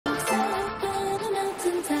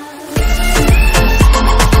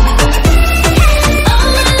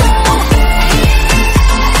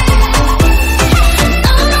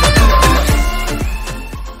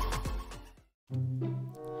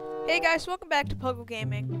back to Puzzle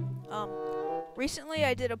Gaming. Recently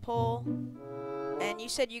I did a poll, and you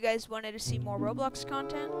said you guys wanted to see more Roblox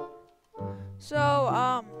content. So,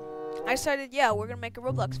 I decided, yeah, we're gonna make a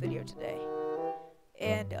Roblox video today.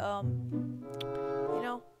 And, you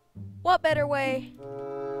know, what better way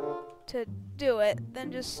to do it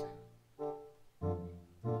than just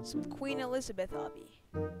some Queen Elizabeth Obby.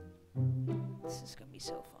 This is gonna be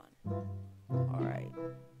so fun. Alright.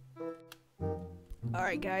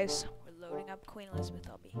 Alright, guys. We're loading up Queen Elizabeth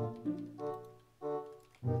Obby.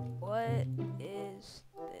 What is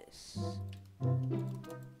this?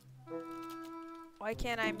 Why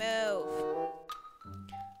can't I move?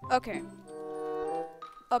 Okay.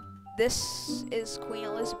 This is Queen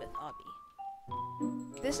Elizabeth Obby.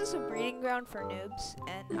 This is a breeding ground for noobs,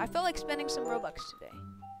 and I felt like spending some Robux today.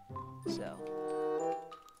 So,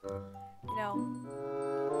 you know,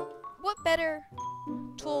 what better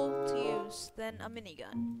tool to use than a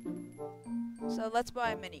minigun? So let's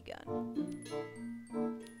buy a minigun.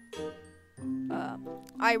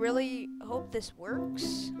 I really hope this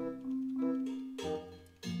works.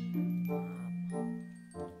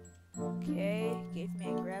 Okay, gave me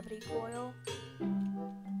a gravity coil.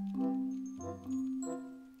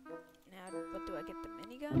 Now, what do I get? The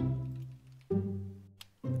minigun?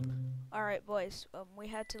 Alright, boys, we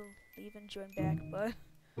had to leave and join back, but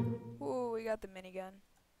ooh, we got the minigun.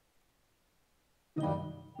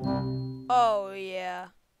 Oh, yeah.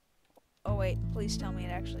 Oh, wait, please tell me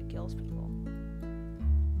it actually kills people.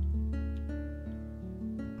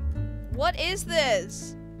 What is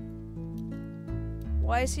this?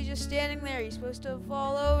 Why is he just standing there? He's supposed to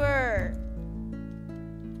fall over.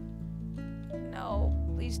 No,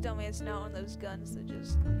 please tell me it's not one of those guns that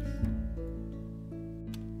just...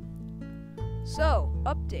 So,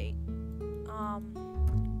 update.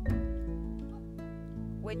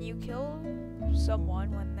 When you kill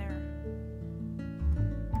someone, when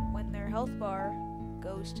their health bar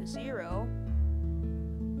goes to 0,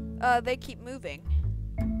 they keep moving.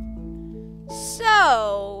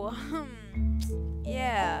 So,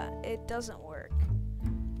 yeah, it doesn't work.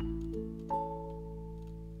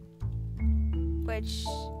 Which,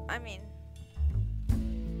 I mean,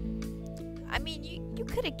 you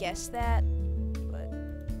could have guessed that.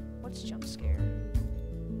 Let's jump scare.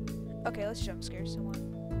 Okay, let's jump scare someone.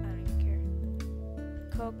 I don't even care.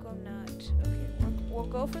 Coconut. Okay, we'll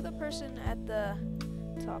go for the person at the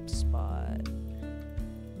top spot.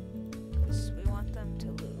 Because we want them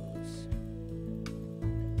to lose.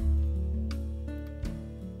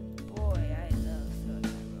 Boy, I love throwing my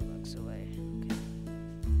Robux away. Okay.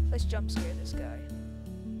 Let's jump scare this guy.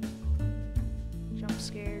 Jump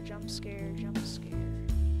scare, jump scare, jump scare.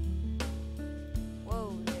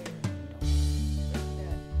 Whoa there.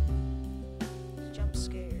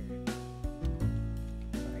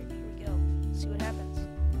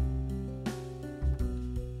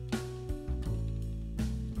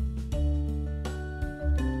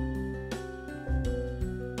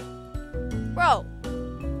 Bro!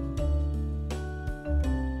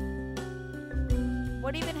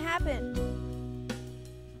 What even happened?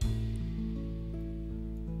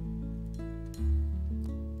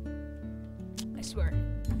 I swear,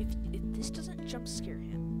 if this doesn't jump scare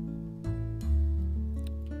him...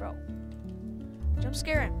 Bro. Jump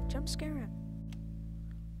scare him. Jump scare him.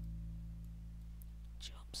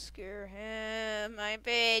 Jump scare him. I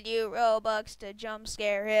paid you Robux to jump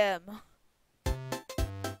scare him.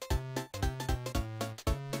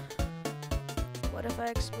 What if I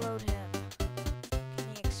explode him? Can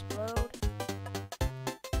he explode?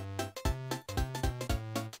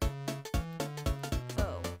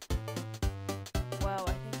 Oh. Wow,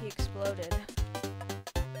 I think he exploded.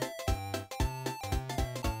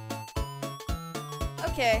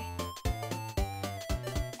 Okay.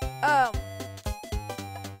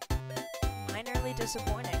 Minorly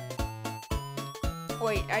disappointing.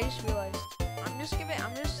 Wait, I just realized. I'm just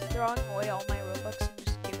throwing away all my Robux and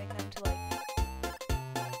just giving them to random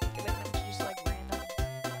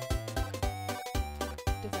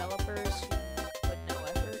developers who put no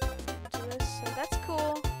effort into this. So that's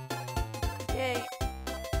cool. Yay.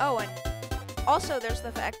 Oh, and also there's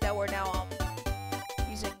the fact that we're now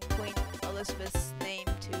using Queen Elizabeth's name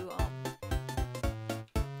to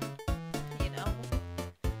you know,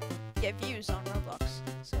 get views on Roblox.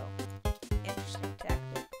 So interesting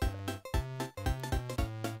tactic.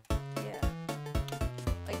 But, yeah.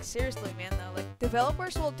 Like seriously, man, though, like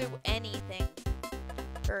developers will do anything,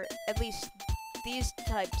 or at least these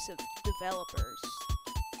types of developers,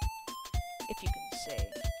 if you can say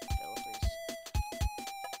developers,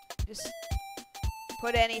 just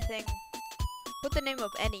put anything, put the name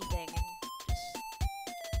of anything, and just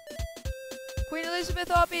Queen Elizabeth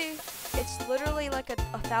Obby. It's literally like a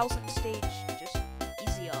 1,000 stage, just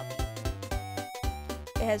easy Obby.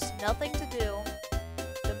 It has nothing to do.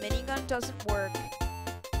 The minigun doesn't work.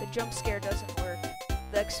 The jump scare doesn't work.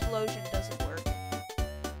 The explosion doesn't work.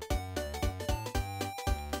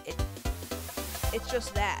 It's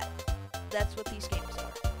just that. That's what these games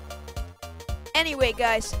are. Anyway,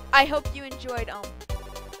 guys, I hope you enjoyed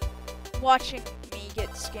watching me get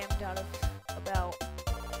scammed out of about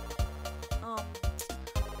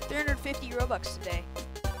 350 Robux today.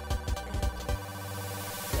 And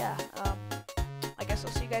yeah, I guess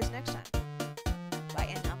I'll see you guys next time. Bye,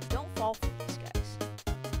 and don't fall for these guys.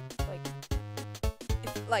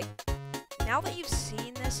 Like, now that you've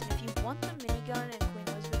seen this, and if you want the minigun and Queen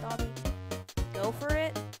Elizabeth Obby, go for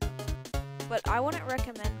it. But I wouldn't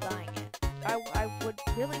recommend buying it. I would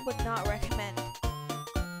not recommend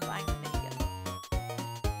buying the minigun.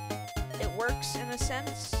 It works in a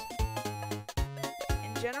sense.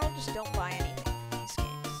 In general, just don't buy anything from these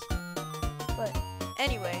games. But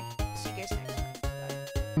anyway, see you guys next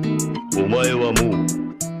time. Bye.